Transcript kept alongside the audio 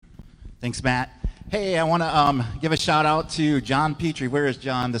Thanks, Matt. Hey, I want to give a shout out to John Petrie. Where is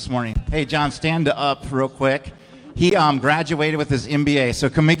John this morning? Hey, John, stand up real quick. He graduated with his MBA.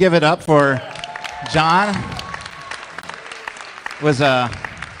 So can we give it up for John? It was a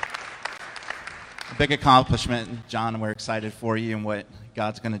big accomplishment. John, we're excited for you and what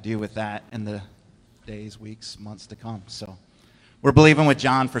God's going to do with that in the days, weeks, months to come. So we're believing with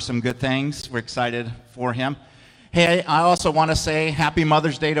John for some good things. We're excited for him. Hey, I also want to say Happy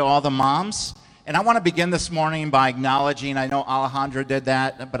Mother's Day to all the moms. And I want to begin this morning by acknowledging, I know Alejandra did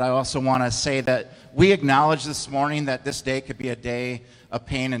that, but I also want to say that we acknowledge this morning that this day could be a day of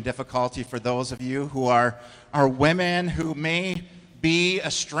pain and difficulty for those of you who are women who may be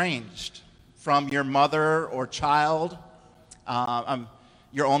estranged from your mother or child,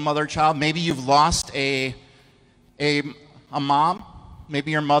 your own mother or child. Maybe you've lost a mom.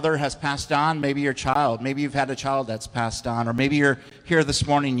 Maybe your mother has passed on. Maybe your child. Maybe you've had a child that's passed on. Or maybe you're here this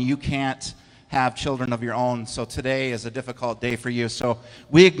morning and you can't have children of your own. So today is a difficult day for you. So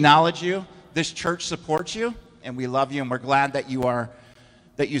we acknowledge you. This church supports you, and we love you, and we're glad that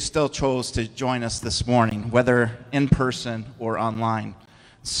you still chose to join us this morning, whether in person or online.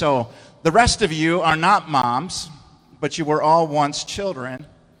 So the rest of you are not moms, but you were all once children,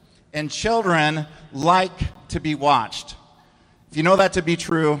 and children like to be watched. If you know that to be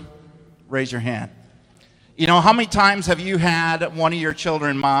true, raise your hand. You know, how many times have you had one of your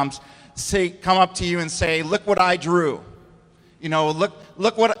children, moms, come up to you and say, "Look what I drew. You know,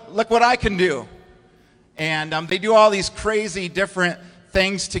 look what I can do." And they do all these crazy different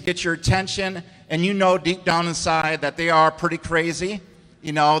things to get your attention, and you know deep down inside that they are pretty crazy.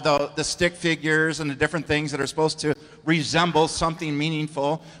 You know, the stick figures and the different things that are supposed to resemble something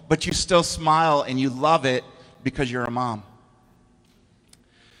meaningful, but you still smile and you love it because you're a mom.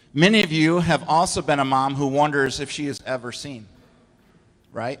 Many of you have also been a mom who wonders if she is ever seen,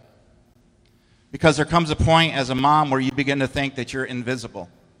 right? Because there comes a point as a mom where you begin to think that you're invisible.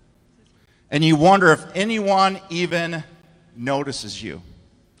 And you wonder if anyone even notices you.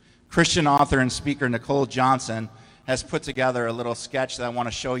 Christian author and speaker Nicole Johnson has put together a little sketch that I want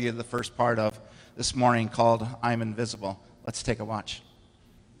to show you the first part of this morning called "I'm Invisible." Let's take a watch.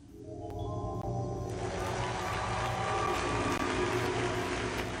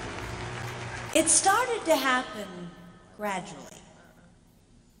 It started to happen gradually.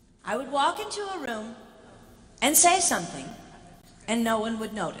 I would walk into a room and say something, and no one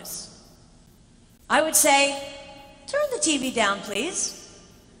would notice. I would say, "Turn the TV down, please,"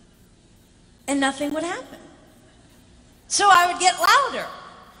 and nothing would happen. So I would get louder.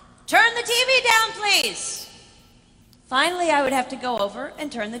 "Turn the TV down, please." Finally, I would have to go over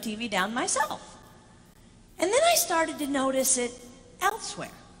and turn the TV down myself. And then I started to notice it elsewhere.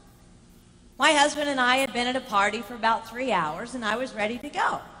 My husband and I had been at a party for about 3 hours, and I was ready to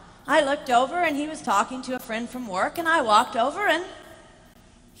go. I looked over, and he was talking to a friend from work, and I walked over, and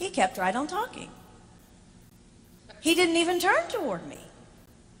he kept right on talking. He didn't even turn toward me.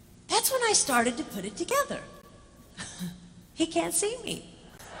 That's when I started to put it together. He can't see me.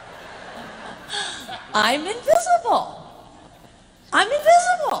 I'm invisible. I'm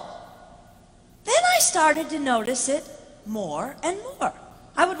invisible. Then I started to notice it more and more.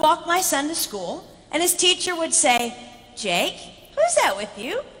 I would walk my son to school, and his teacher would say, "Jake, who's that with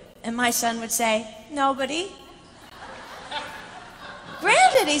you?" And my son would say, "Nobody."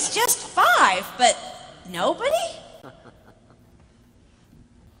 Granted, he's just 5, but nobody?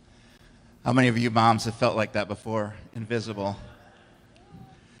 How many of you moms have felt like that before? Invisible.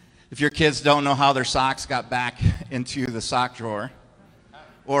 If your kids don't know how their socks got back into the sock drawer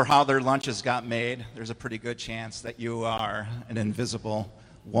or how their lunches got made, there's a pretty good chance that you are an invisible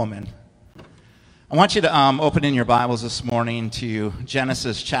woman. I want you to open in your Bibles this morning to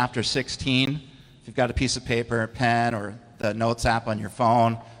Genesis chapter 16. If you've got a piece of paper, a pen, or the notes app on your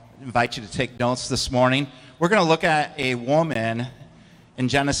phone, I invite you to take notes this morning. We're going to look at a woman in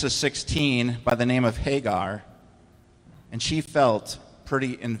Genesis 16 by the name of Hagar, and she felt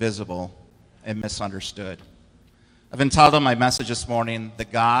pretty invisible and misunderstood. I've entitled my message this morning, "The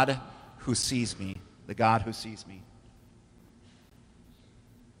God Who Sees Me." The God Who Sees Me.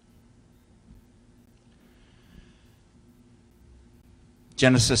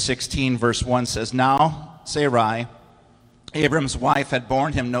 Genesis 16 verse 1 says, "Now Sarai, Abram's wife, had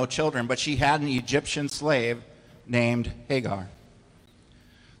borne him no children, but she had an Egyptian slave named Hagar.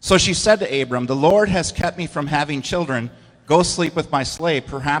 So she said to Abram, 'The Lord has kept me from having children. Go sleep with my slave.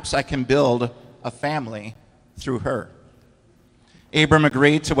 Perhaps I can build a family through her.' Abram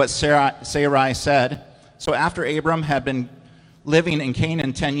agreed to what Sarai said. So after Abram had been living in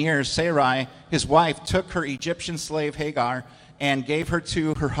Canaan 10 years, Sarai, his wife, took her Egyptian slave Hagar and gave her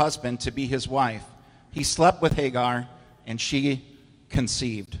to her husband to be his wife. He slept with Hagar, and she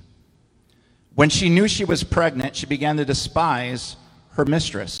conceived. When she knew she was pregnant, she began to despise her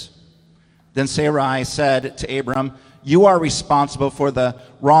mistress. Then Sarai said to Abram, "You are responsible for the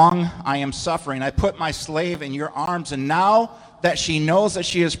wrong I am suffering. I put my slave in your arms, and now that she knows that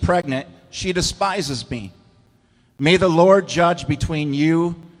she is pregnant, she despises me. May the Lord judge between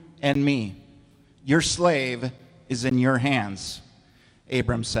you and me. Your slave is in your hands."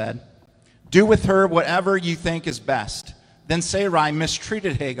 Abram said, "Do with her whatever you think is best." Then Sarai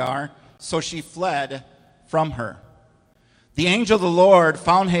mistreated Hagar, so she fled from her. The angel of the Lord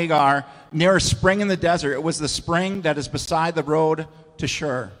found Hagar near a spring in the desert. It was the spring that is beside the road to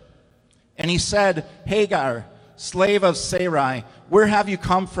Shur. And he said, "Hagar, slave of Sarai, where have you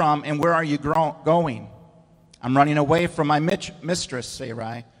come from and where are you going?" "I'm running away from my mistress,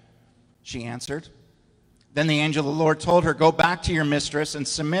 Sarai," she answered. Then the angel of the Lord told her, "Go back to your mistress and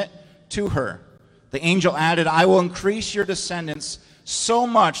submit to her." The angel added, "I will increase your descendants so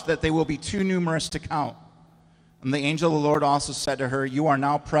much that they will be too numerous to count." And the angel of the Lord also said to her, "You are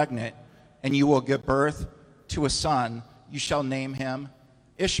now pregnant, and you will give birth to a son. You shall name him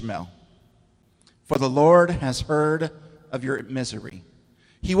Ishmael. For the Lord has heard of your misery.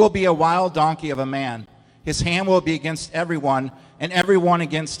 He will be a wild donkey of a man. His hand will be against everyone, and everyone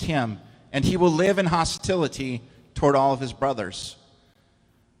against him. And he will live in hostility toward all of his brothers."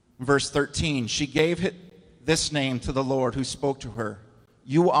 Verse 13, she gave this name to the Lord who spoke to her.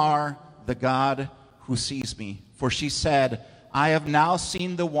 "You are the God who sees me." For she said, "I have now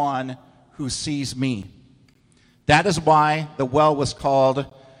seen the one who sees me." That is why the well was called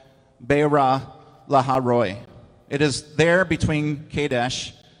Beerah Laharoi. It is there between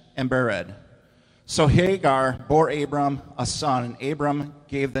Kadesh and Bered. So Hagar bore Abram a son, and Abram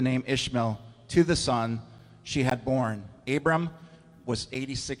gave the name Ishmael to the son she had born. Abram was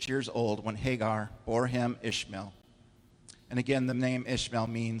 86 years old when Hagar bore him Ishmael. And again, the name Ishmael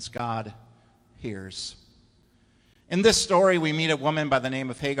means God hears. In this story, we meet a woman by the name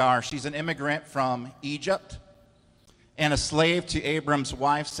of Hagar. She's an immigrant from Egypt and a slave to Abram's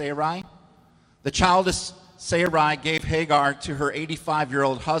wife, Sarai. The childless Sarai gave Hagar to her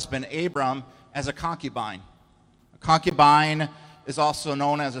 85-year-old husband, Abram, as a concubine. A concubine is also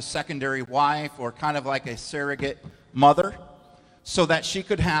known as a secondary wife, or kind of like a surrogate mother, so that she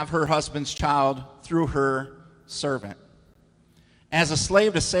could have her husband's child through her servant. As a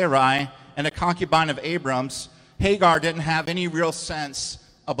slave to Sarai and a concubine of Abram's, Hagar didn't have any real sense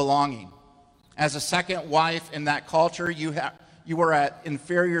of belonging. As a second wife in that culture, you were at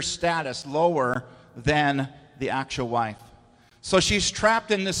inferior status, lower than the actual wife. So she's trapped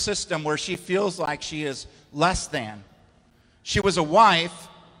in this system where she feels like she is less than. She was a wife,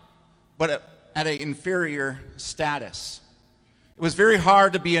 but at an inferior status. It was very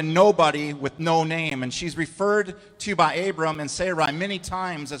hard to be a nobody with no name, and she's referred to by Abram and Sarai many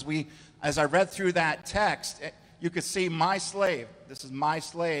times. As I read through that text, you could see "my slave," this is my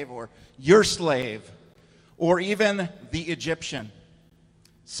slave, or your slave, or even the Egyptian.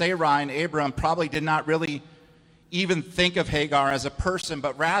 Sarai and Abram probably did not really even think of Hagar as a person,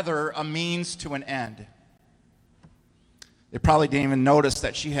 but rather a means to an end. They probably didn't even notice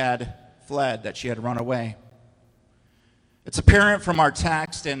that she had fled, that she had run away. It's apparent from our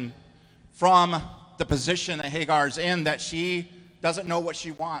text and from the position that Hagar's in that she doesn't know what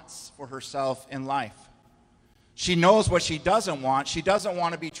she wants for herself in life. She knows what she doesn't want. She doesn't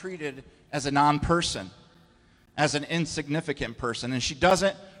want to be treated as a non-person, as an insignificant person, and she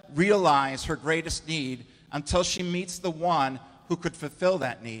doesn't realize her greatest need until she meets the one who could fulfill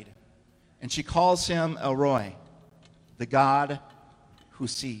that need. And she calls him El Roi, the God who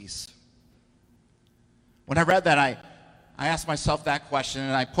sees. When I read that, I asked myself that question,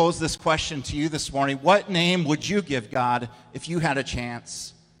 and I pose this question to you this morning. What name would you give God if you had a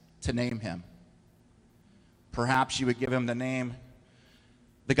chance to name him? Perhaps you would give him the name,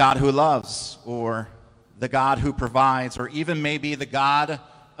 the God who loves, or the God who provides, or even maybe the God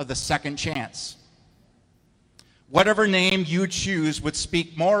of the second chance. Whatever name you choose would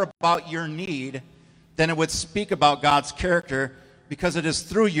speak more about your need than it would speak about God's character, because it is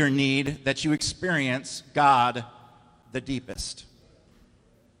through your need that you experience God the deepest.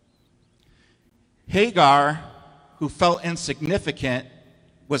 Hagar, who felt insignificant,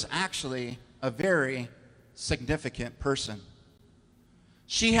 was actually a very significant person.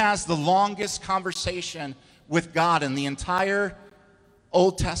 She has the longest conversation with God in the entire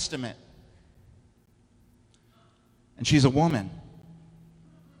Old Testament. And she's a woman.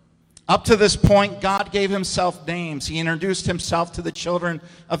 Up to this point, God gave himself names. He introduced himself to the children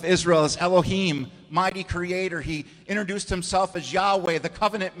of Israel as Elohim, mighty creator. He introduced himself as Yahweh, the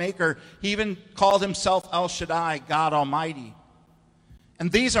covenant maker. He even called himself El Shaddai, God Almighty. And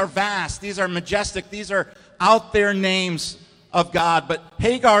these are vast, these are majestic, these are out there names of God. But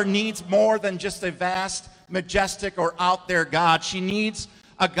Hagar needs more than just a vast, majestic, or out there God. She needs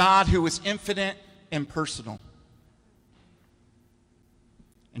a God who is infinite and personal.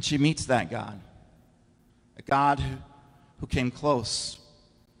 And she meets that God, a God who came close.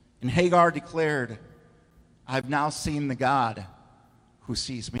 And Hagar declared, I've now seen the God who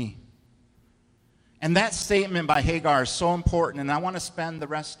sees me. And that statement by Hagar is so important, and I want to spend the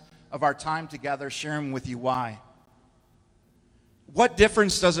rest of our time together sharing with you why. What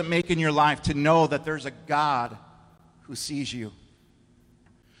difference does it make in your life to know that there's a God who sees you?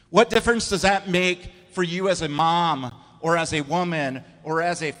 What difference does that make for you as a mom, or as a woman, or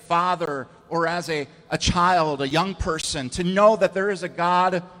as a father, or as a child, a young person, to know that there is a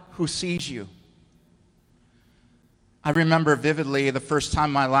God who sees you? I remember vividly the first time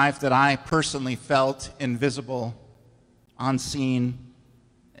in my life that I personally felt invisible, unseen,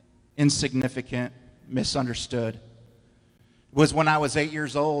 insignificant, misunderstood. It was when I was 8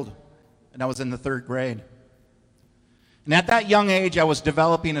 years old, and I was in the 3rd grade. And at that young age, I was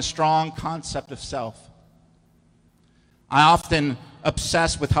developing a strong concept of self. I often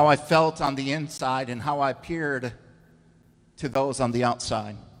obsessed with how I felt on the inside and how I appeared to those on the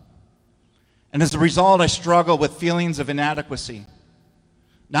outside. And as a result, I struggled with feelings of inadequacy.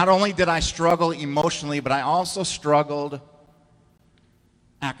 Not only did I struggle emotionally, but I also struggled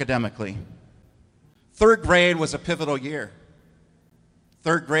academically. 3rd grade was a pivotal year.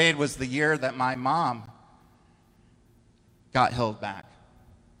 3rd grade was the year that my mom got held back.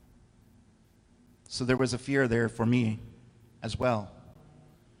 So there was a fear there for me as well.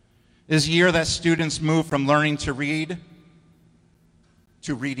 It is a year that students move from learning to read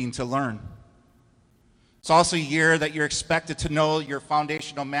to reading to learn. It's also a year that you're expected to know your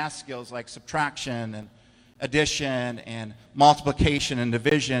foundational math skills like subtraction and addition and multiplication and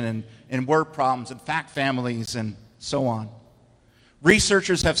division and word problems and fact families and so on.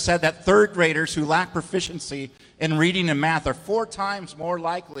 Researchers have said that 3rd graders who lack proficiency in reading and math are 4 times more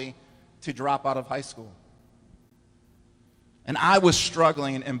likely to drop out of high school. And I was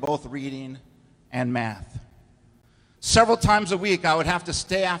struggling in both reading and math. Several times a week, I would have to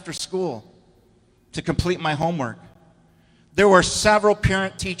stay after school to complete my homework. There were several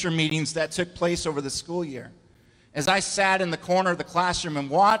parent-teacher meetings that took place over the school year. As I sat in the corner of the classroom and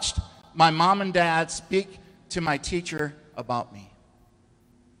watched my mom and dad speak to my teacher about me.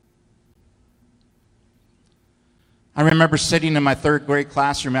 I remember sitting in my 3rd grade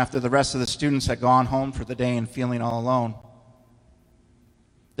classroom after the rest of the students had gone home for the day and feeling all alone.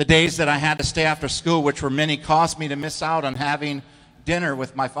 The days that I had to stay after school, which were many, caused me to miss out on having dinner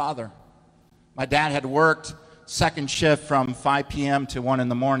with my father. My dad had worked 2nd shift from 5 p.m. to 1 in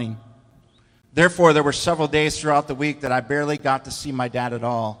the morning. Therefore, there were several days throughout the week that I barely got to see my dad at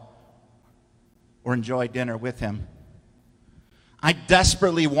all or enjoy dinner with him. I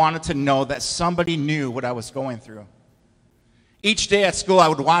desperately wanted to know that somebody knew what I was going through. Each day at school, I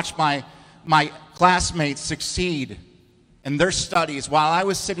would watch my classmates succeed in their studies while I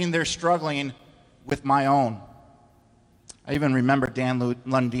was sitting there struggling with my own. I even remember Dan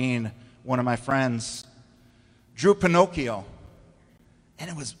Lundeen, one of my friends, drew Pinocchio. And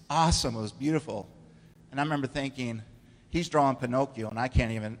it was awesome. It was beautiful. And I remember thinking, he's drawing Pinocchio, and I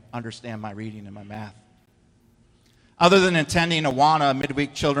can't even understand my reading and my math. Other than attending Awana, a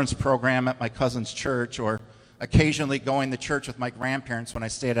midweek children's program at my cousin's church, or occasionally going to church with my grandparents when I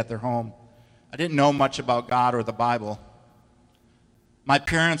stayed at their home, I didn't know much about God or the Bible. My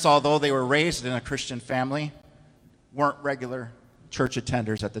parents, although they were raised in a Christian family, weren't regular church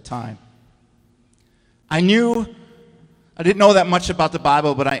attenders at the time. I didn't know that much about the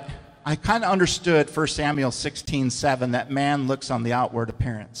Bible, but I kind of understood 1 Samuel 16:7, that man looks on the outward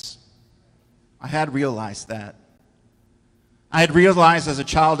appearance. I had realized that. I had realized as a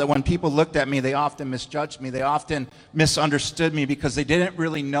child that when people looked at me, they often misjudged me. They often misunderstood me because they didn't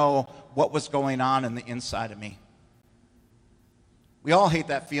really know what was going on in the inside of me. We all hate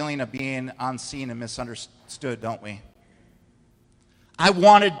that feeling of being unseen and misunderstood, don't we? I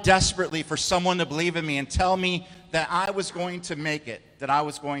wanted desperately for someone to believe in me and tell me that I was going to make it, that I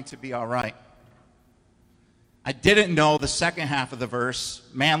was going to be all right. I didn't know the second half of the verse.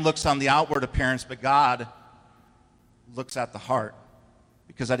 Man looks on the outward appearance, but God looks at the heart,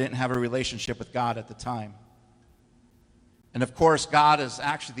 because I didn't have a relationship with God at the time. And of course, God is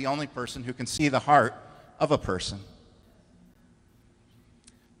actually the only person who can see the heart of a person.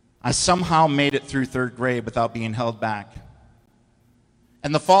 I somehow made it through third grade without being held back.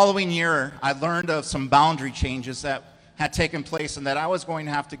 And the following year, I learned of some boundary changes that had taken place and that I was going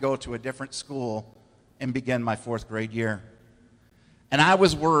to have to go to a different school and begin my fourth grade year. And I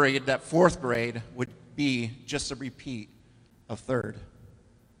was worried that fourth grade would be just a repeat of third.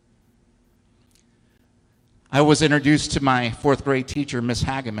 I was introduced to my fourth grade teacher, Miss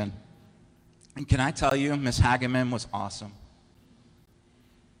Hageman. And can I tell you, Miss Hageman was awesome.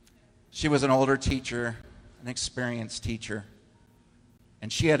 She was an older teacher, an experienced teacher,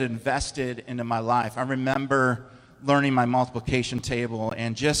 and she had invested into my life. I remember learning my multiplication table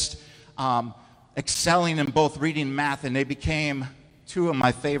and just excelling in both reading and math, and they became two of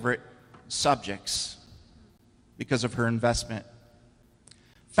my favorite subjects because of her investment.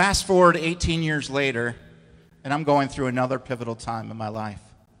 Fast forward 18 years later, and I'm going through another pivotal time in my life.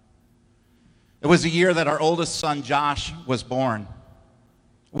 It was the year that our oldest son, Josh, was born.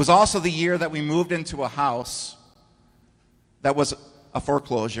 It was also the year that we moved into a house that was a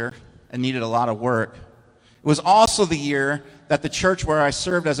foreclosure and needed a lot of work. It was also the year that the church where I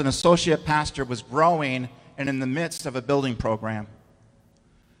served as an associate pastor was growing and in the midst of a building program.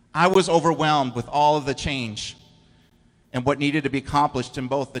 I was overwhelmed with all of the change and what needed to be accomplished in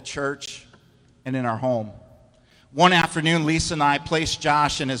both the church and in our home. One afternoon, Lisa and I placed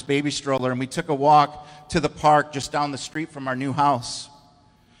Josh in his baby stroller, and we took a walk to the park just down the street from our new house.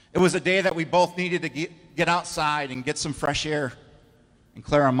 It was a day that we both needed to get outside and get some fresh air and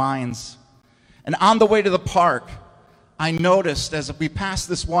clear our minds. And on the way to the park, I noticed as we passed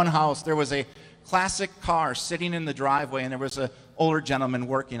this one house, there was a classic car sitting in the driveway, and there was an older gentleman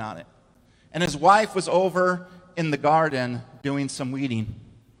working on it. And his wife was over in the garden doing some weeding.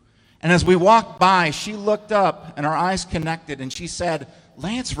 And as we walked by, she looked up, and our eyes connected, and she said,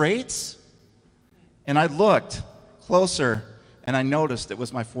 "Lance Rates?" And I looked closer, and I noticed it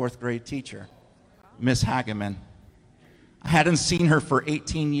was my fourth grade teacher, Miss Hageman. I hadn't seen her for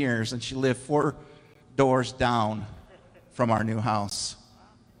 18 years, and she lived 4 doors down from our new house.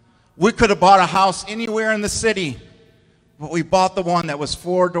 We could have bought a house anywhere in the city, but we bought the one that was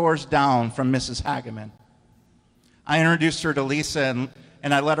 4 doors down from Mrs. Hageman. I introduced her to Lisa,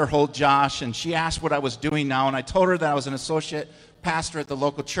 and I let her hold Josh, and she asked what I was doing now, and I told her that I was an associate pastor at the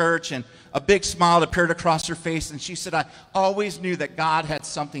local church, and a big smile appeared across her face, and she said, "I always knew that God had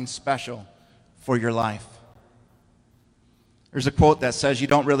something special for your life." There's a quote that says, "You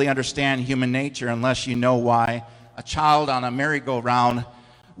don't really understand human nature unless you know why a child on a merry-go-round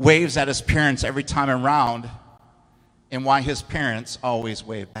waves at his parents every time around, and why his parents always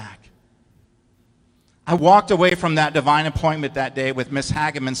wave back." I walked away from that divine appointment that day with Miss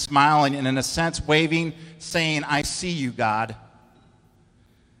Hageman smiling and in a sense waving, saying, "I see you, God.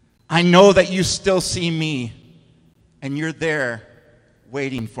 I know that you still see me, and you're there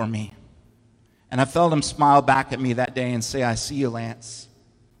waiting for me." And I felt him smile back at me that day and say, "I see you, Lance."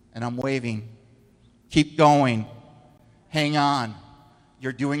 And I'm waving. "Keep going. Hang on.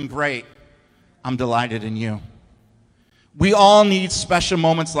 You're doing great. I'm delighted in you." We all need special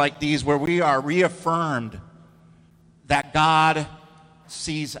moments like these where we are reaffirmed that God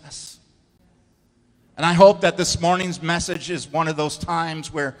sees us. And I hope that this morning's message is one of those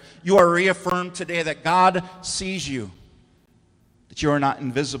times where you are reaffirmed today that God sees you, that you are not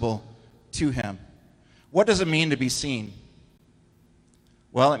invisible to him. What does it mean to be seen?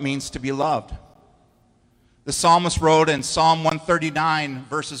 Well, it means to be loved. The psalmist wrote in Psalm 139,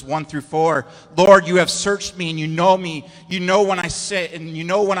 verses 1 through 4, "Lord, you have searched me and you know me. You know when I sit and you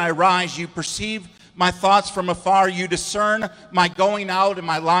know when I rise. You perceive my thoughts from afar. You discern my going out and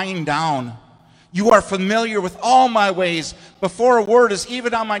my lying down. You are familiar with all my ways. Before a word is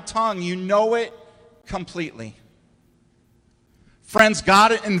even on my tongue, you know it completely." Friends,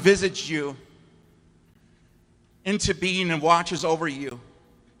 God envisaged you into being and watches over you.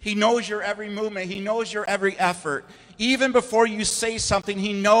 He knows your every movement. He knows your every effort. Even before you say something,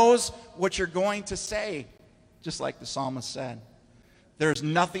 he knows what you're going to say, just like the psalmist said. There's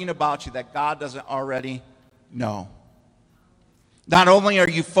nothing about you that God doesn't already know. Not only are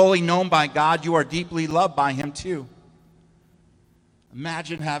you fully known by God, you are deeply loved by him too.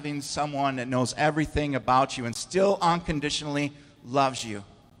 Imagine having someone that knows everything about you and still unconditionally loves you.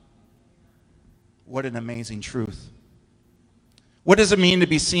 What an amazing truth. What does it mean to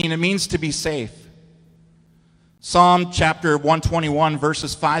be seen? It means to be safe. Psalm chapter 121,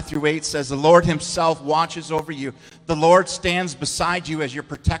 verses 5 through 8 says, "The Lord himself watches over you. The Lord stands beside you as your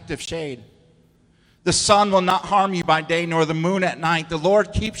protective shade. The sun will not harm you by day, nor the moon at night. The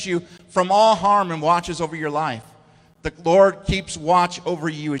Lord keeps you from all harm and watches over your life. The Lord keeps watch over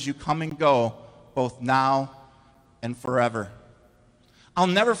you as you come and go, both now and forever." I'll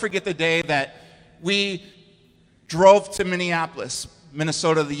never forget the day that we drove to Minneapolis,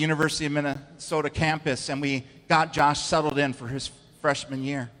 Minnesota, the University of Minnesota campus, and we got Josh settled in for his freshman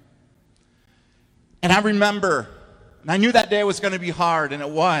year. And I remember, and I knew that day was going to be hard, and it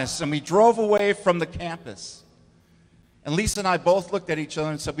was, and we drove away from the campus. And Lisa and I both looked at each other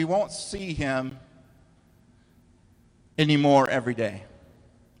and said, we won't see him anymore every day.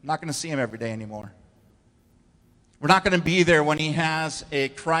 I'm not going to see him every day anymore. We're not going to be there when he has a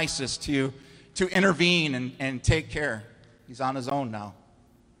crisis to intervene and take care. He's on his own now.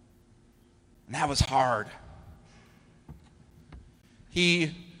 And that was hard.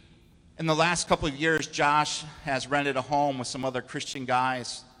 In the last couple of years, Josh has rented a home with some other Christian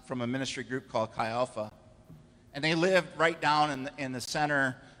guys from a ministry group called Chi Alpha. And they live right down in the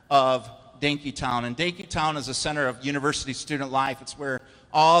center of Dinkytown. And Dinkytown is a center of university student life. It's where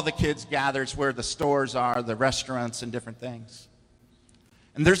all the kids gather. It's where the stores are, the restaurants, and different things.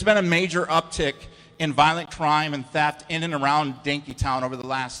 And there's been a major uptick in violent crime and theft in and around Dinkytown over the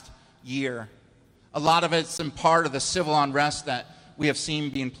last year. A lot of it's in part of the civil unrest that we have seen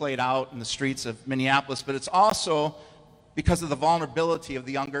being played out in the streets of Minneapolis, but it's also because of the vulnerability of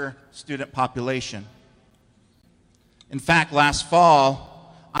the younger student population. In fact, last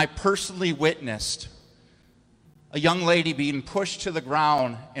fall, I personally witnessed a young lady being pushed to the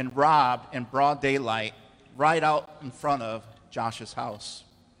ground and robbed in broad daylight right out in front of Josh's house.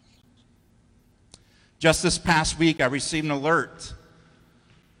 Just this past week, I received an alert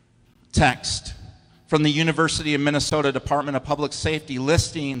text from the University of Minnesota Department of Public Safety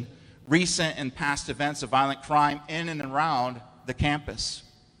listing recent and past events of violent crime in and around the campus.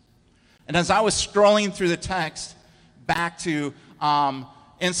 And as I was scrolling through the text back to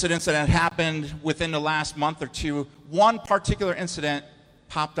incidents that had happened within the last month or two, one particular incident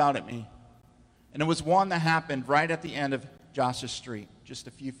popped out at me. And it was one that happened right at the end of Josh's street, just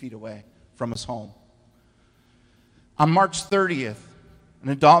a few feet away from his home. On March 30th, an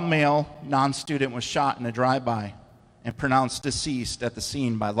adult male non-student was shot in a drive-by and pronounced deceased at the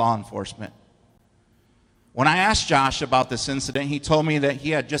scene by law enforcement. When I asked Josh about this incident, he told me that he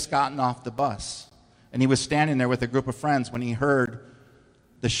had just gotten off the bus, and he was standing there with a group of friends when he heard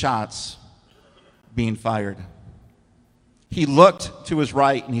the shots being fired. He looked to his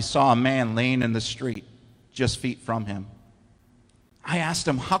right, and he saw a man laying in the street just feet from him. I asked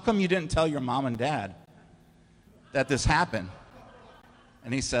him, how come you didn't tell your mom and dad that this happened?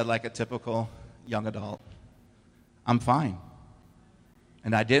 And he said, like a typical young adult, I'm fine.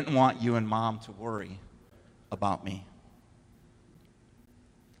 And I didn't want you and mom to worry about me.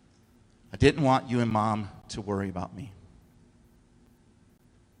 I didn't want you and mom to worry about me.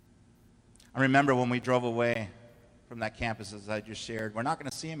 I remember when we drove away from that campus, as I just shared, we're not going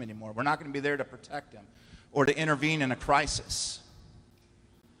to see him anymore. We're not going to be there to protect him or to intervene in a crisis.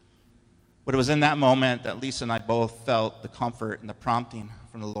 But it was in that moment that Lisa and I both felt the comfort and the prompting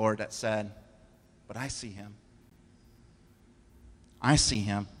from the Lord that said, but I see him. I see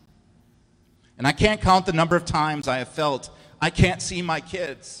him. And I can't count the number of times I have felt, I can't see my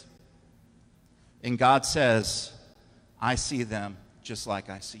kids. And God says, I see them just like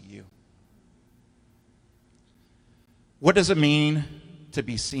I see you. What does it mean to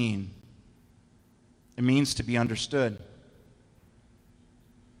be seen? It means to be understood.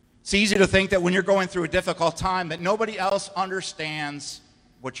 It's easy to think that when you're going through a difficult time that nobody else understands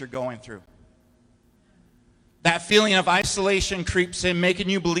what you're going through. That feeling of isolation creeps in, making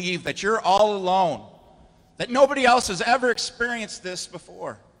you believe that you're all alone, that nobody else has ever experienced this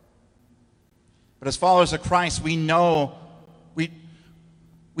before. But as followers of Christ, we know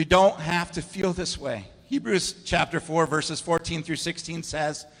we don't have to feel this way. Hebrews chapter 4, verses 14 through 16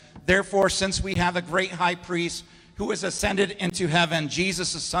 says, therefore, since we have a great high priest who has ascended into heaven,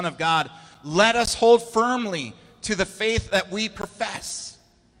 Jesus, the Son of God, let us hold firmly to the faith that we profess.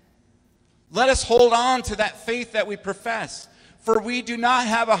 Let us hold on to that faith that we profess. For we do not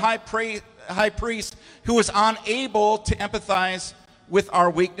have a high priest who is unable to empathize with our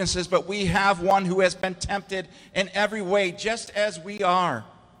weaknesses, but we have one who has been tempted in every way, just as we are.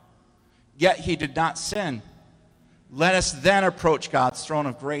 Yet he did not sin. Let us then approach God's throne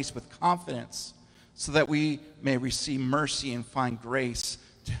of grace with confidence, so that we may receive mercy and find grace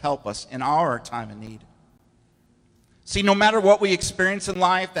to help us in our time of need. See, no matter what we experience in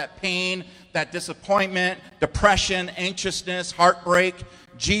life, that pain, that disappointment, depression, anxiousness, heartbreak,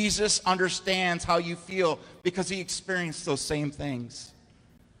 Jesus understands how you feel because he experienced those same things.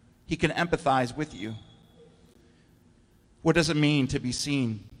 He can empathize with you. What does it mean to be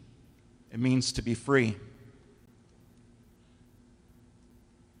seen? It means to be free.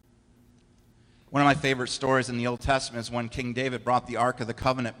 One of my favorite stories in the Old Testament is when King David brought the Ark of the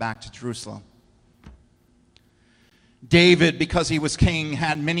Covenant back to Jerusalem. David, because he was king,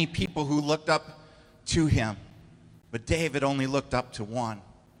 had many people who looked up to him. But David only looked up to one,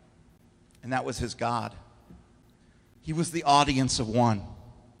 and that was his God. He was the audience of one.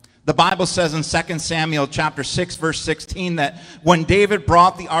 The Bible says in 2 Samuel chapter 6, verse 16, that when David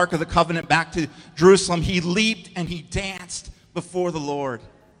brought the Ark of the Covenant back to Jerusalem, he leaped and he danced before the Lord,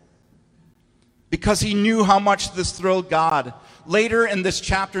 because he knew how much this thrilled God. Later in this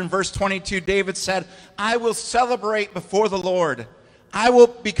chapter, in verse 22, David said, I will celebrate before the Lord. I will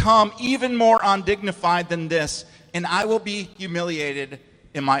become even more undignified than this, and I will be humiliated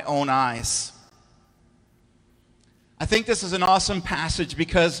in my own eyes. I think this is an awesome passage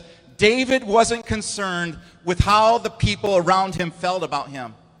because David wasn't concerned with how the people around him felt about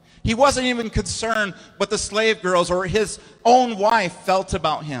him. He wasn't even concerned what the slave girls or his own wife felt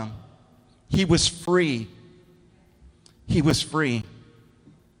about him. He was free. He was free.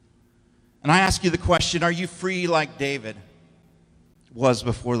 And I ask you the question, are you free like David was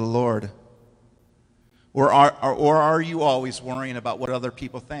before the Lord? Or are you always worrying about what other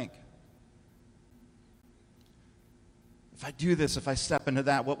people think? If I do this, if I step into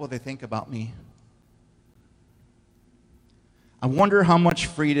that, what will they think about me? I wonder how much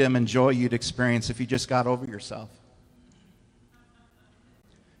freedom and joy you'd experience if you just got over yourself.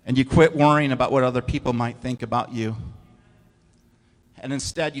 And you quit worrying about what other people might think about you. And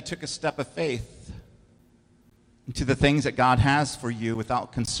instead, you took a step of faith into the things that God has for you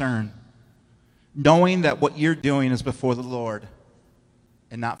without concern, knowing that what you're doing is before the Lord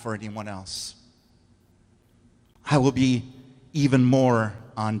and not for anyone else. I will be even more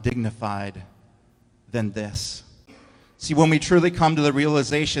undignified than this. See, when we truly come to the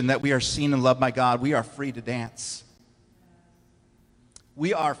realization that we are seen and loved by God, we are free to dance.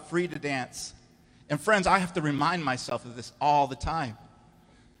 We are free to dance. And friends, I have to remind myself of this all the time.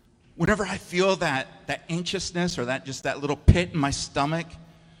 Whenever I feel that anxiousness or that little pit in my stomach,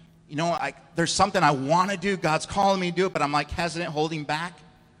 there's something I want to do, God's calling me to do it, but I'm like hesitant, holding back.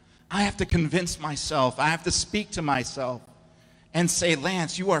 I have to convince myself, I have to speak to myself and say,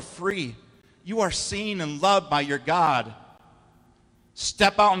 Lance, you are free. You are seen and loved by your God.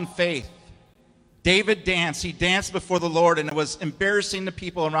 Step out in faith. David danced. He danced before the Lord, and it was embarrassing to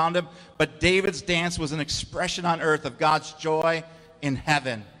people around him, but David's dance was an expression on earth of God's joy in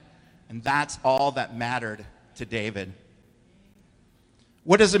heaven. And that's all that mattered to David.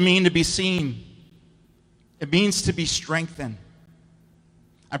 What does it mean to be seen? It means to be strengthened.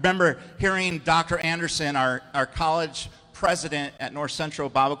 I remember hearing Dr. Anderson, our college president at North Central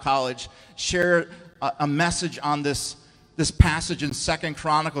Bible College, share a message on this passage in 2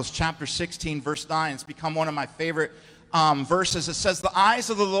 Chronicles chapter 16, verse 9. It's become one of my favorite verses. It says, the eyes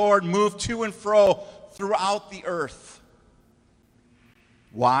of the Lord move to and fro throughout the earth.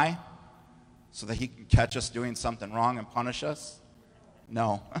 Why? So that he can catch us doing something wrong and punish us?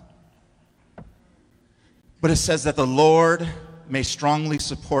 No. But it says that the Lord may strongly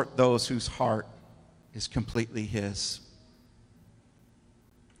support those whose heart is completely his.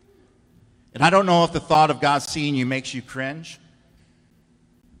 And I don't know if the thought of God seeing you makes you cringe.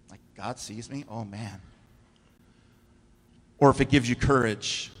 Like, God sees me? Oh, man. Or if it gives you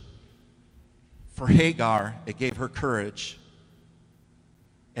courage. For Hagar, it gave her courage.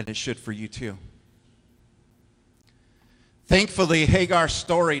 And it should for you too. Thankfully, Hagar's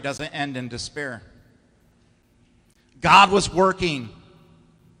story doesn't end in despair. God was working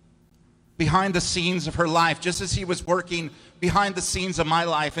behind the scenes of her life, just as he was working behind the scenes of my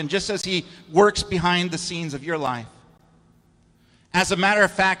life, and just as he works behind the scenes of your life. As a matter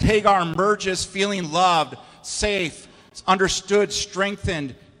of fact, Hagar emerges feeling loved, safe, understood,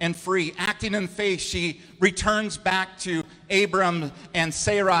 strengthened, and free. Acting in faith, she returns back to Abram and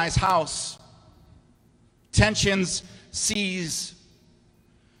Sarai's house. Tensions cease.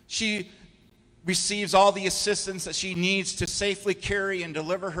 She receives all the assistance that she needs to safely carry and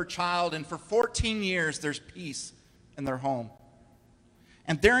deliver her child, and for 14 years there's peace in their home.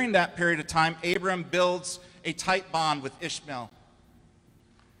 And during that period of time, Abram builds a tight bond with Ishmael.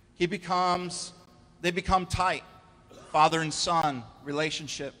 They become tight, father and son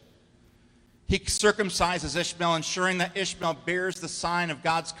relationship. He circumcises Ishmael, ensuring that Ishmael bears the sign of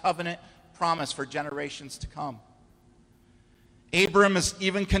God's covenant promise for generations to come. Abram is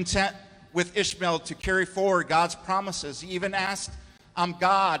even content with Ishmael to carry forward God's promises. He even asked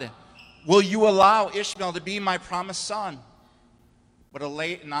God, will you allow Ishmael to be my promised son? But a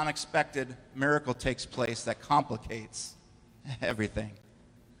late and unexpected miracle takes place that complicates everything.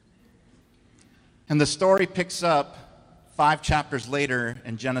 And the story picks up 5 chapters later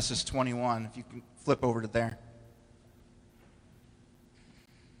in Genesis 21, if you can flip over to there.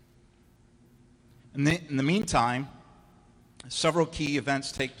 In the meantime, several key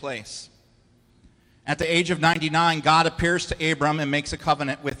events take place. At the age of 99, God appears to Abram and makes a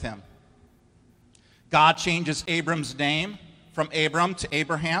covenant with him. God changes Abram's name from Abram to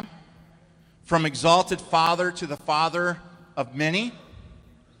Abraham, from exalted father to the father of many.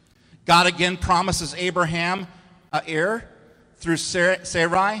 God again promises Abraham an heir through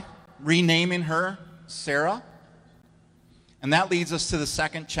Sarai, renaming her Sarah. And that leads us to the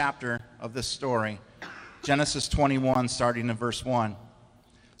second chapter of this story, Genesis 21, starting in verse 1. It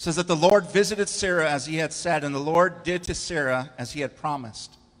says that the Lord visited Sarah as he had said, and the Lord did to Sarah as he had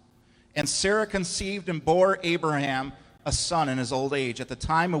promised. And Sarah conceived and bore Abraham a son in his old age, at the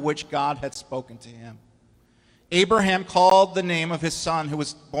time of which God had spoken to him. Abraham called the name of his son who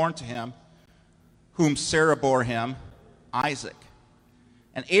was born to him, whom Sarah bore him, Isaac.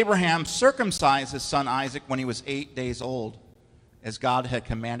 And Abraham circumcised his son Isaac when he was 8 days old, as God had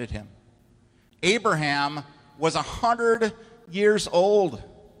commanded him. Abraham was 100 years old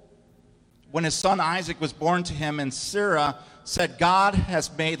when his son Isaac was born to him, and Sarah said, God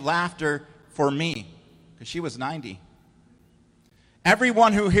has made laughter for me, because she was 90.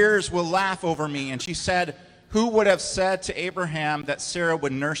 Everyone who hears will laugh over me. And she said, who would have said to Abraham that Sarah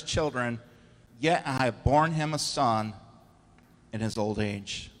would nurse children? Yet I have borne him a son in his old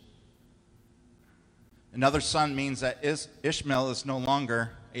age. Another son means that Ishmael is no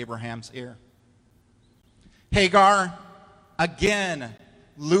longer Abraham's heir. Hagar again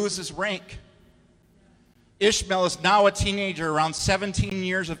loses rank. Ishmael is now a teenager, around 17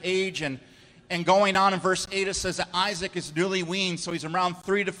 years of age, and going on in verse 8, it says that Isaac is newly weaned, so he's around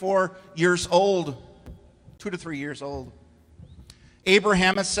 3 to 4 years old, 2 to 3 years old.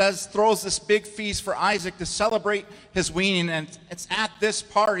 Abraham, it says, throws this big feast for Isaac to celebrate his weaning, and it's at this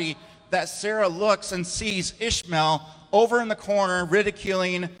party that Sarah looks and sees Ishmael over in the corner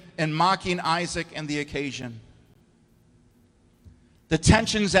ridiculing and mocking Isaac and the occasion. The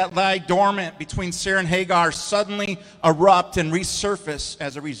tensions that lie dormant between Sarah and Hagar suddenly erupt and resurface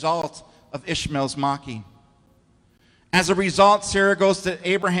as a result of Ishmael's mocking. As a result, Sarah goes to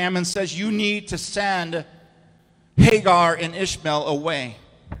Abraham and says, you need to send Hagar and Ishmael away.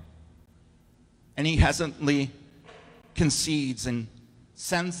 And he hesitantly concedes and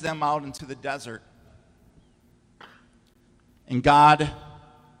sends them out into the desert. And God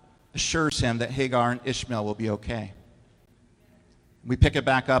assures him that Hagar and Ishmael will be okay. We pick it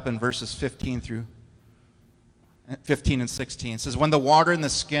back up in verses 15 and 16. It says, when the water in the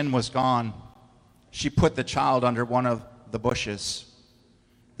skin was gone, she put the child under one of the bushes.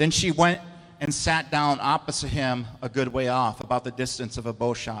 Then she went and sat down opposite him a good way off, about the distance of a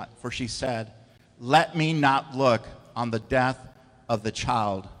bow shot. For she said, let me not look on the death of the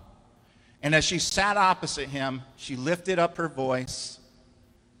child. And as she sat opposite him, she lifted up her voice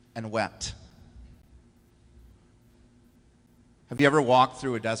and wept. Have you ever walked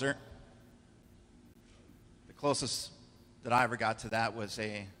through a desert? The closest that I ever got to that was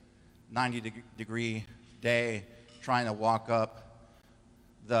a 90-degree day trying to walk up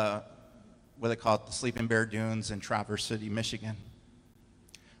what they call it, the Sleeping Bear Dunes in Traverse City, Michigan.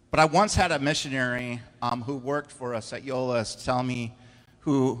 But I once had a missionary who worked for us at Yolas tell me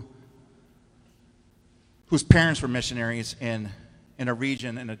whose parents were missionaries in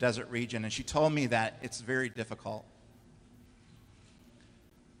a desert region, and she told me that it's very difficult.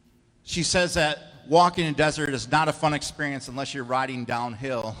 She says that walking in a desert is not a fun experience unless you're riding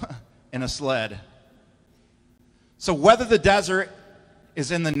downhill in a sled. So whether the desert is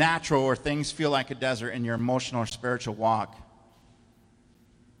in the natural or things feel like a desert in your emotional or spiritual walk,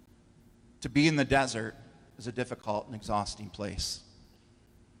 to be in the desert is a difficult and exhausting place.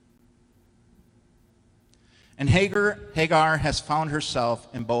 And Hagar has found herself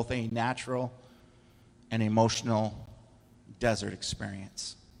in both a natural and emotional desert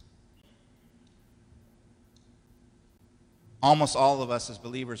experience. Almost all of us as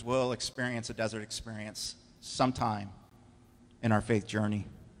believers will experience a desert experience sometime in our faith journey.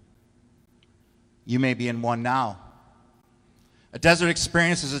 You may be in one now. A desert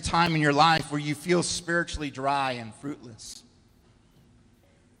experience is a time in your life where you feel spiritually dry and fruitless.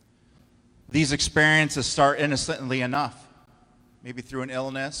 These experiences start innocently enough, maybe through an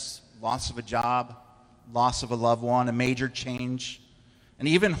illness, loss of a job, loss of a loved one, a major change, and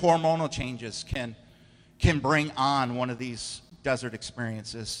even hormonal changes can bring on one of these desert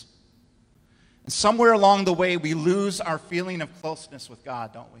experiences. And somewhere along the way, we lose our feeling of closeness with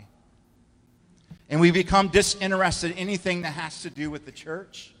God, don't we? And we become disinterested in anything that has to do with the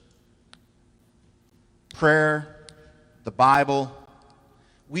church, prayer, the Bible.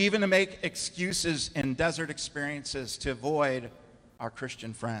 We even make excuses in desert experiences to avoid our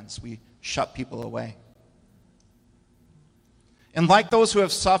Christian friends. We shut people away. And like those who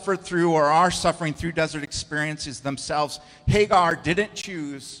have suffered through or are suffering through desert experiences themselves, Hagar didn't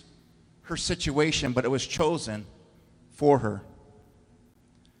choose her situation, but it was chosen for her.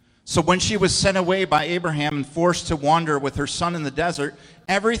 So when she was sent away by Abraham and forced to wander with her son in the desert,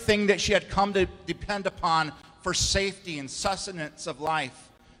 everything that she had come to depend upon for safety and sustenance of life,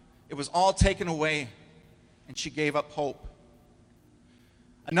 it was all taken away, and she gave up hope.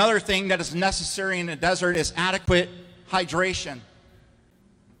 Another thing that is necessary in a desert is adequate hydration.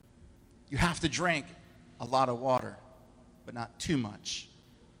 You have to drink a lot of water, but not too much.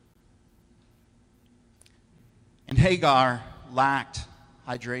 And Hagar lacked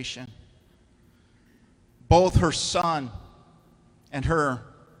hydration. Both her son and her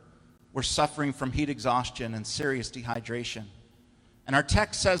were suffering from heat exhaustion and serious dehydration. And our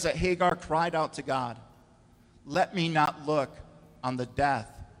text says that Hagar cried out to God, "Let me not look on the death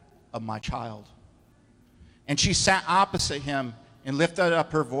of my child." And she sat opposite him and lifted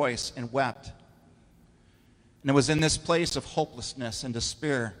up her voice and wept. And it was in this place of hopelessness and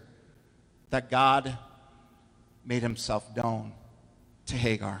despair that God made himself known to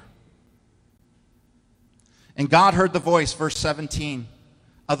Hagar. And God heard the voice, verse 17,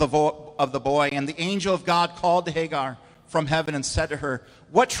 of the boy, and the angel of God called to Hagar from heaven and said to her,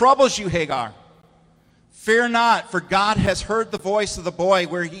 "What troubles you, Hagar? Fear not, for God has heard the voice of the boy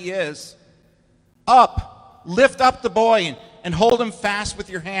where he is. Up, lift up the boy and hold him fast with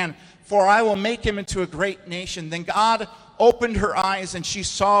your hand, for I will make him into a great nation." Then God opened her eyes, and she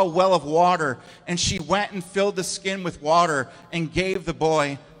saw a well of water, and she went and filled the skin with water and gave the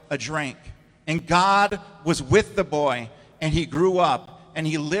boy a drink. And God was with the boy, and he grew up, and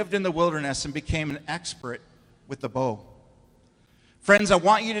he lived in the wilderness and became an expert with the bow. Friends, I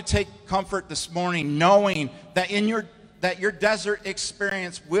want you to take comfort this morning knowing that your desert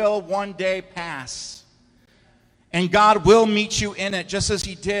experience will one day pass. And God will meet you in it, just as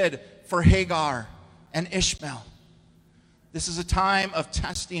he did for Hagar and Ishmael. This is a time of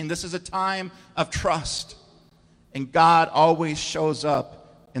testing. This is a time of trust. And God always shows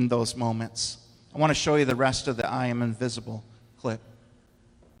up in those moments. I want to show you the rest of the "I Am Invisible" clip.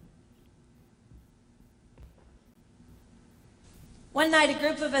 One night, a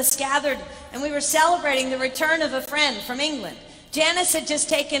group of us gathered, and we were celebrating the return of a friend from England. Janice had just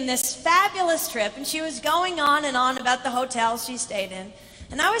taken this fabulous trip, and she was going on and on about the hotels she stayed in.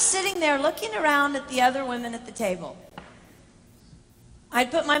 And I was sitting there looking around at the other women at the table.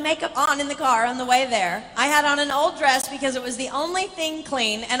 I'd put my makeup on in the car on the way there. I had on an old dress because it was the only thing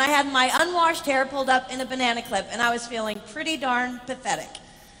clean, and I had my unwashed hair pulled up in a banana clip, and I was feeling pretty darn pathetic.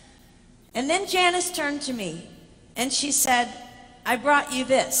 And then Janice turned to me, and she said, "I brought you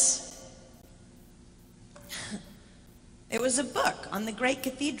this." It was a book on the great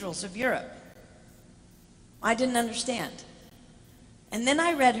cathedrals of Europe. I didn't understand. And then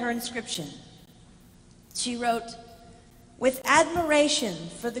I read her inscription. She wrote, "With admiration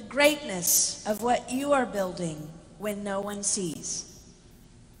for the greatness of what you are building when no one sees."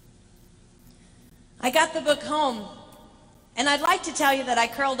 I got the book home, and I'd like to tell you that I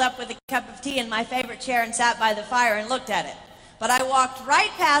curled up with a cup of tea in my favorite chair and sat by the fire and looked at it. But I walked right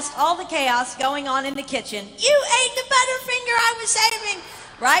past all the chaos going on in the kitchen. "You ate the Butterfinger I was saving!"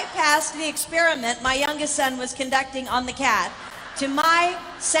 Right past the experiment my youngest son was conducting on the cat to my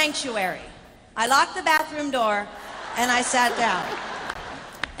sanctuary. I locked the bathroom door and I sat down.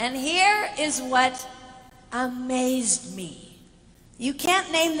 And here is what amazed me. You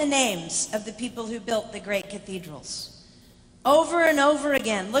can't name the names of the people who built the great cathedrals. Over and over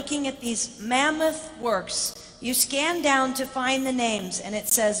again, looking at these mammoth works, you scan down to find the names, and it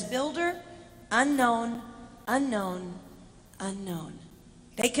says builder, unknown, unknown, unknown.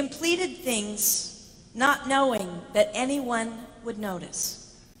 They completed things not knowing that anyone would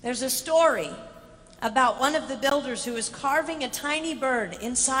notice. There's a story about one of the builders who was carving a tiny bird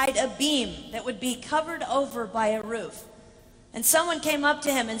inside a beam that would be covered over by a roof. And someone came up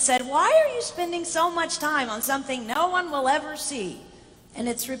to him and said, "Why are you spending so much time on something no one will ever see?" And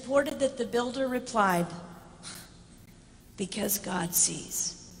it's reported that the builder replied, "Because God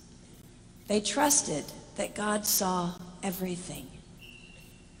sees." They trusted that God saw everything.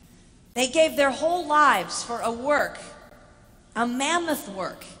 They gave their whole lives for a work, a mammoth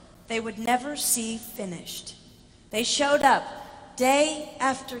work they would never see finished. They showed up day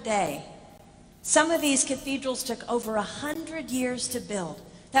after day. Some of these cathedrals took over 100 years to build.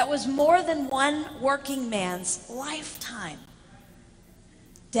 That was more than one working man's lifetime.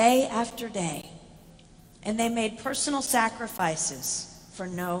 Day after day. and they made personal sacrifices for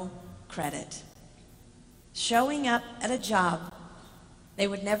no credit. Showing up at a job they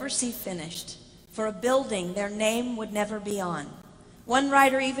would never see finished, for a building their name would never be on. One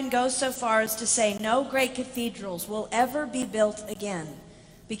writer even goes so far as to say no great cathedrals will ever be built again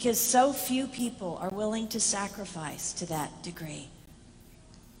because so few people are willing to sacrifice to that degree.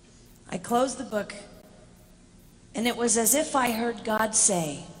 I closed the book, and it was as if I heard God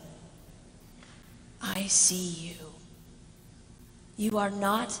say, I see you. You are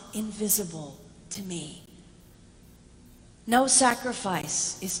not invisible to me. No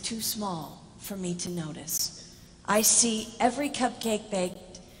sacrifice is too small for me to notice. I see every cupcake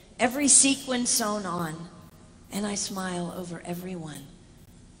baked, every sequin sewn on, and I smile over every one.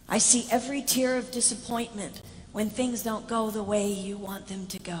 I see every tear of disappointment when things don't go the way you want them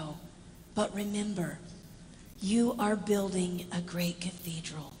to go. But remember, you are building a great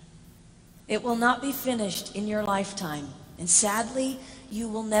cathedral. It will not be finished in your lifetime, and sadly, you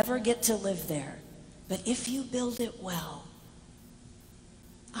will never get to live there. But if you build it well,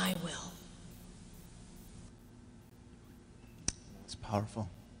 I will. It's powerful.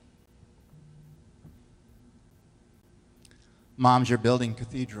 Moms, you're building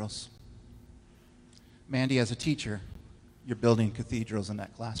cathedrals. Mandy, as a teacher, you're building cathedrals in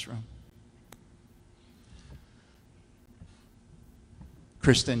that classroom.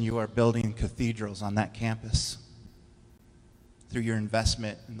 Kristen, you are building cathedrals on that campus through your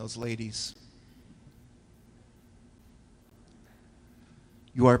investment in those ladies.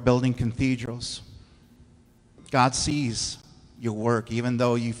 You are building cathedrals. God sees your work, even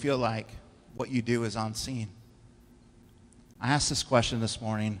though you feel like what you do is unseen. I asked this question this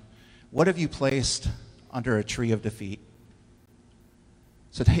morning. What have you placed under a tree of defeat?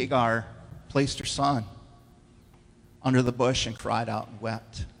 So Hagar placed her son under the bush and cried out and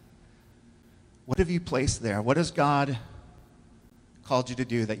wept. What have you placed there? What has God called you to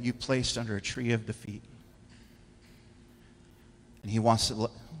do that you placed under a tree of defeat? And he wants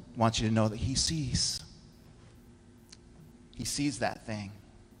you to know that he sees. He sees that thing.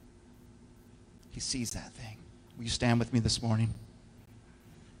 He sees that thing. Will you stand with me this morning?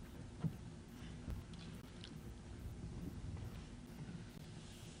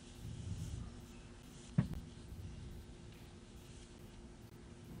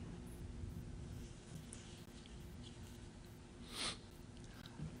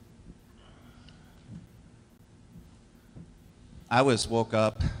 I was woke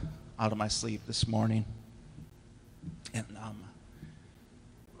up out of my sleep this morning, and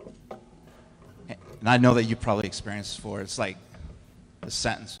I know that you probably experienced this before. It's like the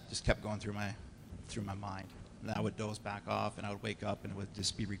sentence just kept going through my mind, and I would doze back off, and I would wake up, and it would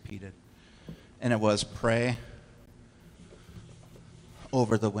just be repeated. And it was pray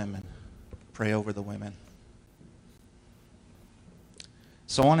over the women, pray over the women.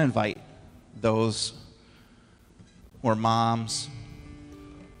 So I want to invite those who are moms,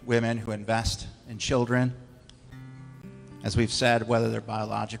 women who invest in children. As we've said, whether they're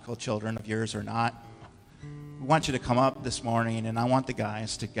biological children of yours or not, we want you to come up this morning, and I want the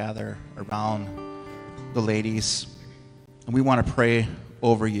guys to gather around the ladies, and we want to pray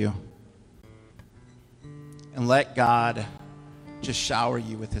over you and let God just shower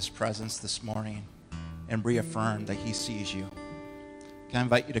you with his presence this morning and reaffirm that he sees you. Can I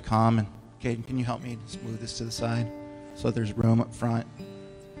invite you to come? And Caden, can you help me just move this to the side so there's room up front?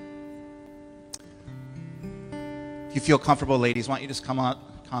 If you feel comfortable, ladies, why don't you just come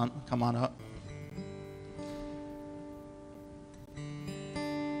on up?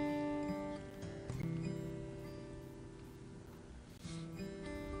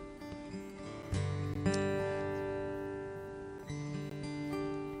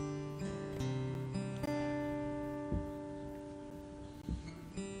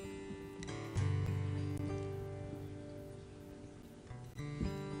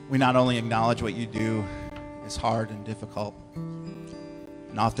 We not only acknowledge what you do is hard and difficult,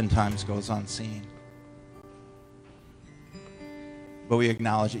 and oftentimes goes unseen, but we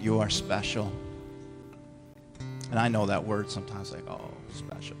acknowledge that you are special. And I know that word sometimes, like, oh,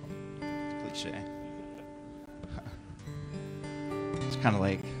 special. It's cliche. It's kind of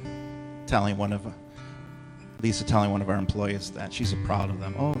like telling Lisa telling one of our employees that she's proud of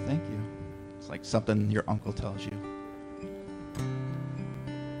them. Oh, thank you. It's like something your uncle tells you.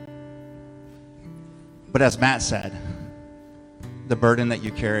 But as Matt said, the burden that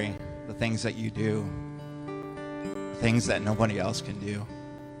you carry, the things that you do, things that nobody else can do,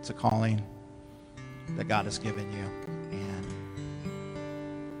 it's a calling that God has given you. And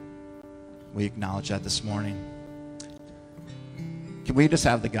we acknowledge that this morning. Can we just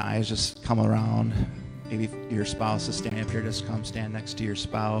have the guys just come around Maybe your spouse is standing up here. Just come stand next to your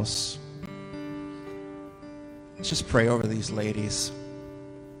spouse. Let's just pray over these ladies.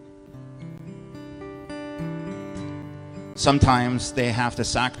 Sometimes they have to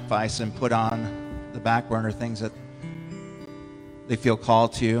sacrifice and put on the back burner things that they feel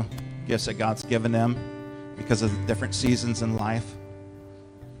called to, gifts that God's given them because of the different seasons in life.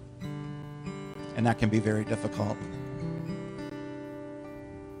 And that can be very difficult.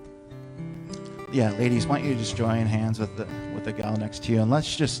 Yeah, ladies, why don't you just join hands with the gal next to you, and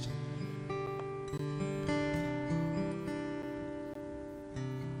let's just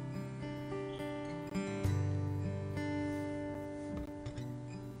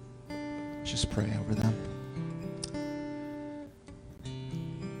pray over them.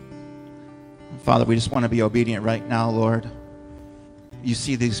 Father, we just want to be obedient right now, Lord. You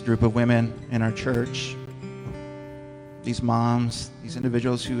see these group of women in our church, these moms, these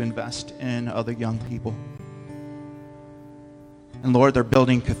individuals who invest in other young people. And Lord, they're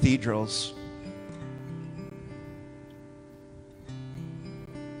building cathedrals.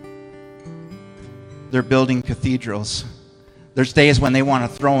 They're building cathedrals. There's days when they want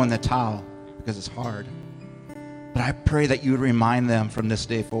to throw in the towel because it's hard. But I pray that you would remind them from this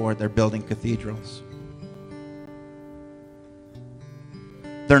day forward they're building cathedrals.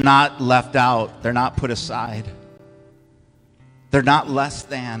 They're not left out. They're not put aside. They're not less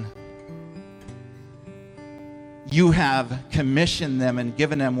than. You have commissioned them and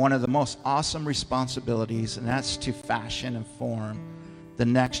given them one of the most awesome responsibilities, and that's to fashion and form the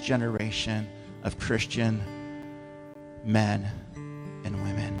next generation of Christian men and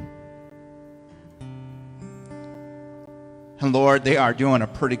women. And Lord, they are doing a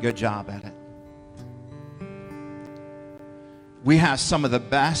pretty good job at it. We have some of the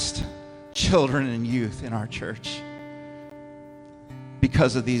best children and youth in our church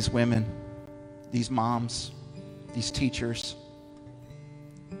because of these women, these moms, these teachers.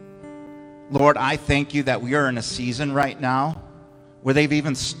 Lord, I thank you that we are in a season right now where they've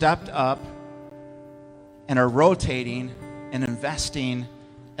even stepped up and are rotating and investing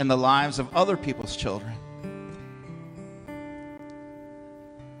in the lives of other people's children.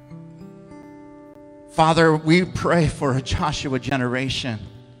 Father, we pray for a Joshua generation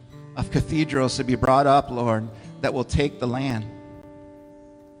of cathedrals to be brought up, Lord, that will take the land.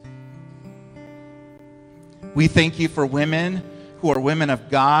 We thank you for women who are women of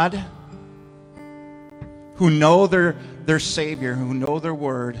God, who know their Savior, who know their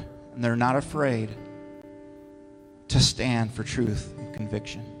word, and they're not afraid to stand for truth and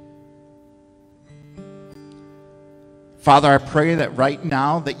conviction. Father, I pray that right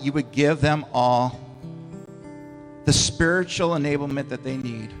now that you would give them all the spiritual enablement that they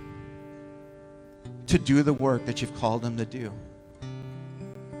need to do the work that you've called them to do.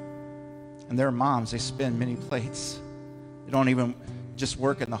 And their moms, they spin many plates. They don't even just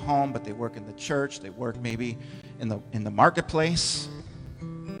work in the home, but they work in the church. They work maybe in the marketplace.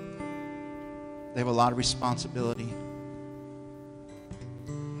 They have a lot of responsibility.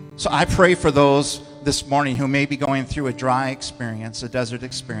 So I pray for those this morning who may be going through a dry experience, a desert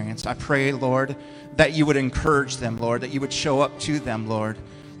experience. I pray, Lord, that you would encourage them, Lord, that you would show up to them, Lord.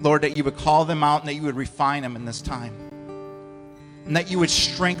 Lord, that you would call them out and that you would refine them in this time. And that you would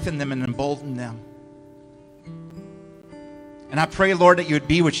strengthen them and embolden them. And I pray, Lord, that you would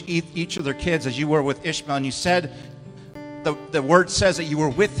be with each of their kids as you were with Ishmael. And you said, the word says that you were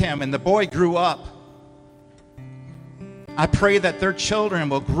with him and the boy grew up. I pray that their children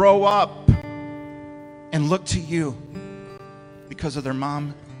will grow up and look to you because of their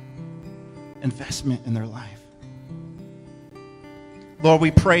mom investment in their life. Lord, we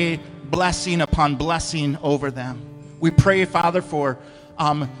pray blessing upon blessing over them. We pray, Father, for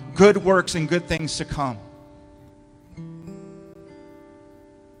good works and good things to come.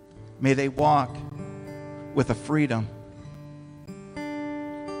 May they walk with a freedom.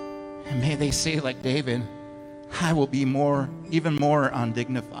 And may they say like David, I will be even more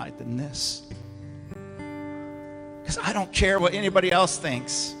undignified than this. Because I don't care what anybody else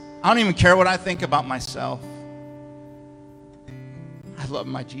thinks. I don't even care what I think about myself. I love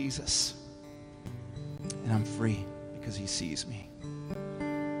my Jesus. And I'm free because he sees me.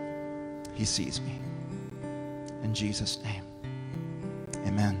 He sees me. In Jesus' name.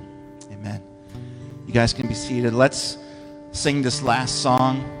 Amen. Amen. You guys can be seated. Let's sing this last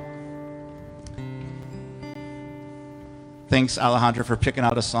song. Thanks, Alejandra, for picking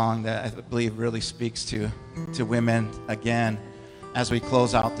out a song that I believe really speaks to women again as we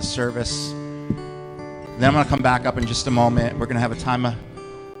close out the service. Then I'm going to come back up in just a moment. We're going to have a time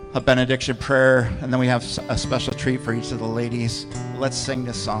of benediction prayer, and then we have a special treat for each of the ladies. Let's sing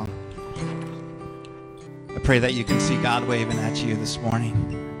this song. I pray that you can see God waving at you this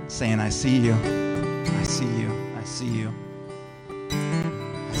morning, saying, I see you, I see you, I see you,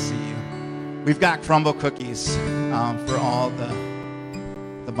 I see you. We've got crumble cookies for all the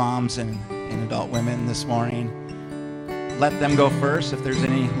moms and adult women this morning. Let them go first. If there's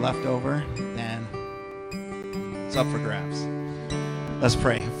any left over, then it's up for grabs. Let's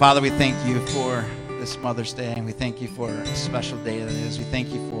pray. Father, we thank you for this Mother's Day, and we thank you for a special day that it is. We thank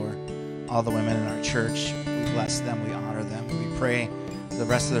you for all the women in our church. We bless them. We honor them. We pray the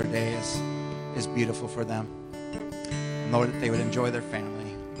rest of their day is beautiful for them. And Lord, that they would enjoy their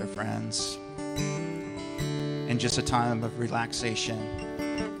family, their friends, and just a time of relaxation.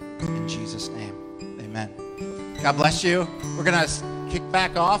 In Jesus' name, amen. God bless you. We're going to kick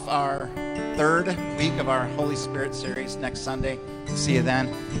back off our third week of our Holy Spirit series next Sunday. See you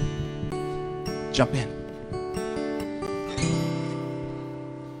then. Jump in.